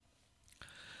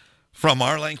From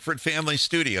our Langford Family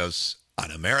Studios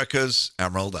on America's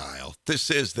Emerald Isle,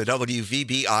 this is the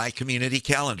WVBI Community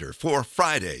Calendar for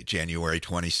Friday, January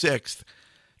 26th,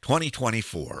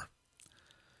 2024.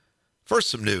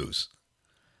 First, some news.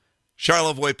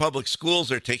 Charlevoix Public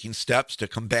Schools are taking steps to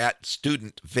combat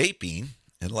student vaping.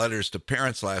 In letters to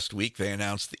parents last week, they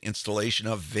announced the installation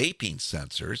of vaping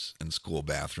sensors in school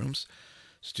bathrooms.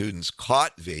 Students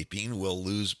caught vaping will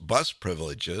lose bus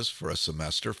privileges for a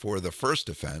semester for the first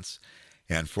offense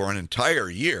and for an entire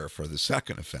year for the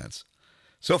second offense.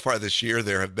 So far this year,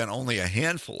 there have been only a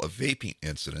handful of vaping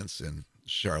incidents in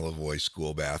Charlevoix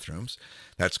school bathrooms.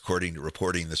 That's according to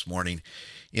reporting this morning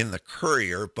in the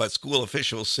Courier, but school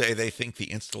officials say they think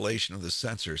the installation of the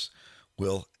sensors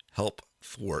will help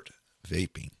thwart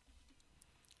vaping.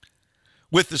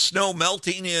 With the snow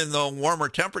melting in the warmer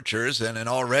temperatures and an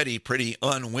already pretty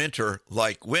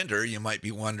unwinter-like winter, you might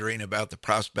be wondering about the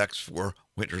prospects for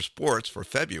winter sports for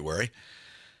February.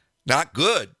 Not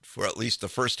good for at least the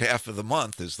first half of the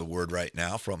month is the word right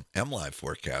now from MLive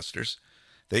forecasters.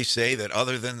 They say that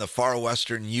other than the far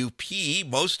western UP,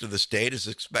 most of the state is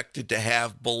expected to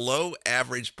have below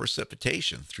average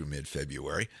precipitation through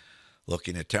mid-February.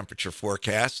 Looking at temperature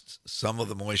forecasts, some of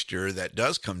the moisture that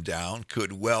does come down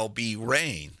could well be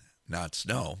rain, not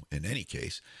snow in any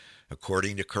case.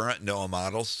 According to current NOAA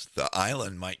models, the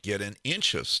island might get an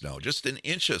inch of snow, just an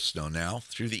inch of snow now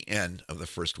through the end of the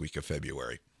first week of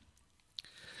February.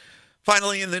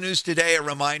 Finally, in the news today, a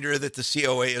reminder that the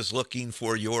COA is looking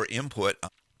for your input.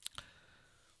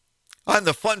 On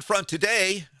the fun front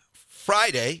today,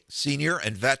 Friday, Senior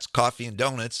and Vets Coffee and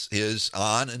Donuts is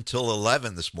on until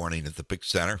 11 this morning at the Pick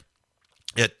Center.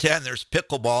 At 10, there's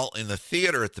pickleball in the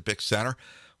theater at the Pick Center.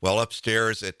 Well,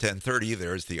 upstairs at 10:30,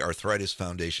 there's the Arthritis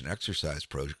Foundation exercise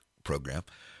program.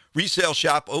 Resale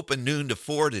shop open noon to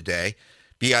 4 today.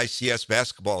 BICS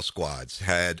basketball squads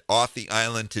head off the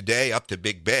island today up to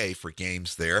Big Bay for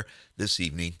games there this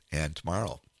evening and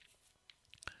tomorrow.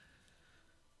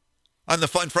 On the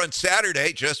fun front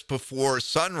Saturday, just before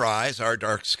sunrise, our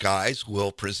dark skies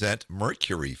will present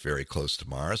Mercury very close to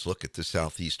Mars. Look at the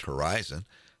southeast horizon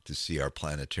to see our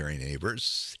planetary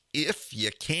neighbors, if you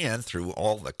can, through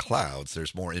all the clouds.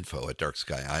 There's more info at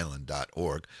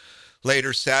darkskyisland.org.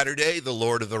 Later Saturday, the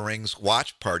Lord of the Rings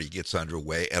watch party gets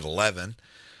underway at 11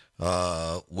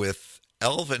 with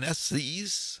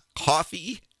Elvenesses,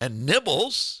 coffee, and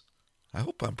nibbles. I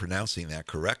hope I'm pronouncing that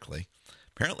correctly.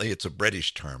 Apparently, it's a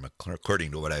British term,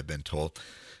 according to what I've been told.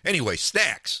 Anyway,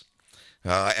 snacks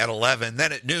at 11.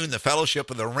 Then at noon, the Fellowship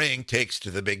of the Ring takes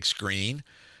to the big screen.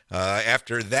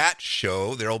 After that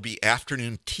show, there will be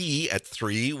afternoon tea at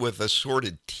 3 with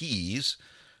assorted teas.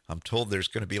 I'm told there's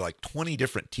going to be like 20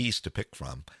 different teas to pick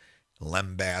from.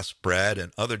 Lembas bread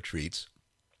and other treats.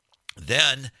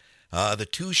 Then the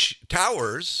Two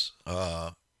Towers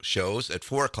shows at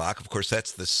 4 o'clock. Of course,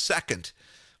 that's the second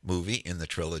movie in the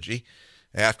trilogy.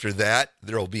 After that,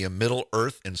 there will be a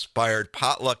Middle-earth-inspired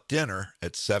potluck dinner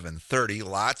at 7:30.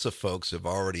 Lots of folks have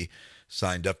already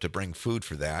signed up to bring food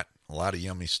for that. A lot of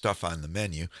yummy stuff on the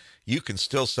menu. You can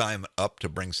still sign up to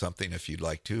bring something if you'd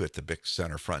like to at the Bick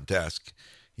Center front desk.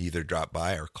 Either drop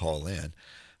by or call in.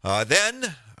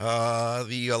 Then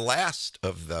the last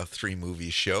of the 3 movie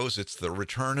shows, it's The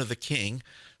Return of the King,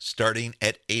 starting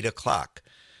at 8 o'clock.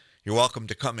 You're welcome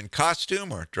to come in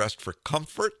costume or dressed for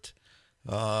comfort.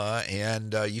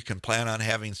 And you can plan on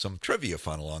having some trivia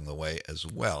fun along the way as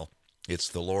well. It's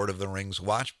the Lord of the Rings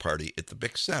watch party at the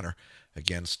Bick Center,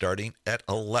 again starting at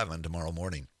 11 tomorrow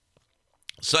morning.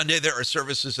 Sunday, there are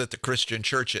services at the Christian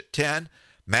Church at 10,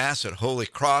 Mass at Holy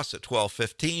Cross at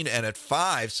 12:15, and at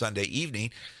 5 Sunday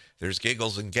evening, there's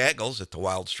Giggles and Gaggles at the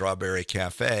Wild Strawberry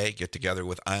Cafe. Get together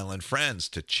with Island friends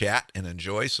to chat and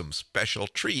enjoy some special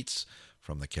treats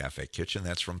from the cafe kitchen.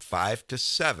 That's from 5 to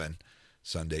 7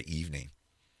 Sunday evening.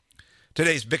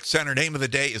 Today's Bick Center name of the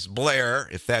day is Blair.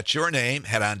 If that's your name,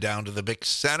 head on down to the Bick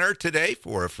Center today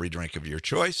for a free drink of your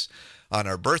choice. On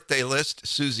our birthday list,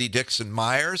 Susie Dixon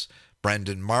Myers,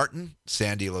 Brendan Martin,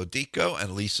 Sandy Lodico,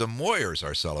 and Lisa Moyers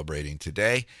are celebrating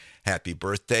today. Happy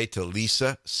birthday to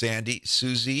Lisa, Sandy,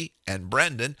 Susie, and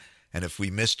Brendan. And if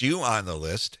we missed you on the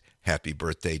list, happy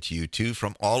birthday to you too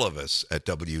from all of us at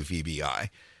WVBI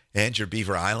and your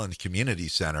Beaver Island Community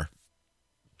Center.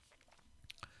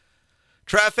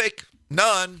 Traffic,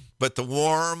 none, but the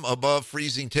warm above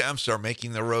freezing temps are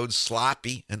making the roads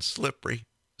sloppy and slippery,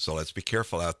 so let's be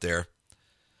careful out there.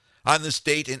 On this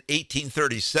date in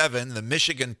 1837, the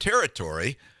Michigan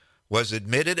Territory was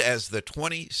admitted as the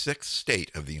 26th state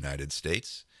of the United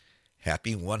States.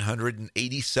 Happy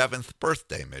 187th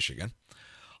birthday, Michigan.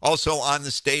 Also on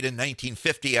this date in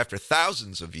 1950, after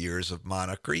thousands of years of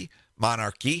monarchy,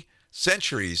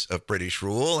 centuries of British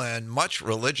rule and much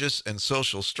religious and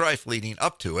social strife leading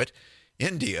up to it,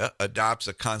 India adopts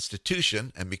a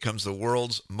constitution and becomes the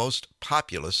world's most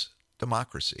populous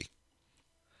democracy.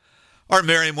 Our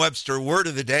Merriam-Webster word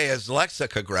of the day is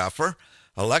lexicographer.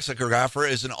 A lexicographer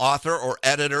is an author or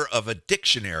editor of a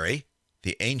dictionary.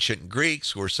 The ancient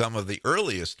Greeks were some of the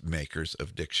earliest makers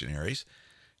of dictionaries.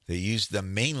 They used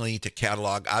them mainly to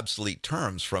catalog obsolete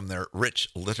terms from their rich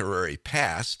literary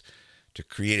past. To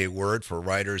create a word for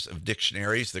writers of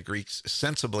dictionaries, the Greeks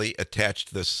sensibly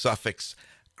attached the suffix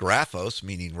graphos,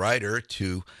 meaning writer,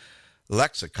 to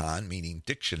lexicon, meaning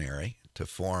dictionary, to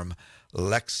form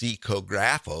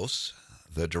lexikographos,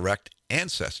 the direct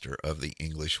ancestor of the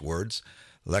English words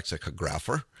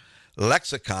lexicographer.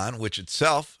 Lexicon, which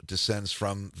itself descends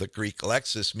from the Greek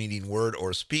lexis, meaning word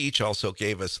or speech, also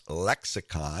gave us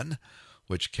lexicon,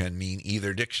 which can mean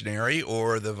either dictionary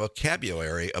or the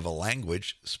vocabulary of a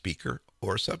language, speaker,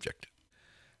 or subject.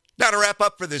 Now to wrap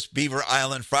up for this Beaver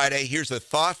Island Friday, here's a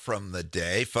thought from the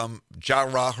day from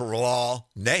Jawaharlal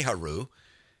Nehru,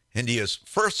 India's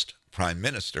first Prime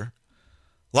Minister.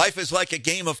 Life is like a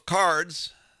game of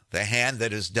cards. The hand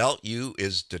that is dealt you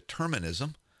is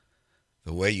determinism.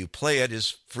 The way you play it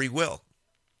is free will.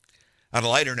 On a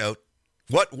lighter note,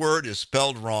 what word is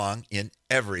spelled wrong in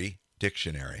every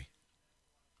dictionary?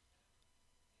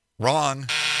 Wrong.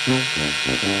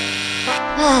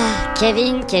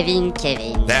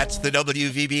 Kevin. That's the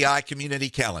WVBI community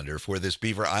calendar for this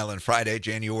Beaver Island Friday,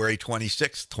 January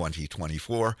 26,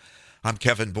 2024. I'm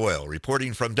Kevin Boyle,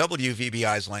 reporting from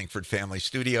WVBI's Langford Family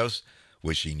Studios,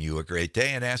 wishing you a great day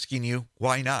and asking you,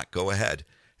 why not go ahead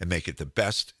and make it the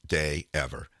best day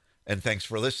ever. And thanks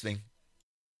for listening.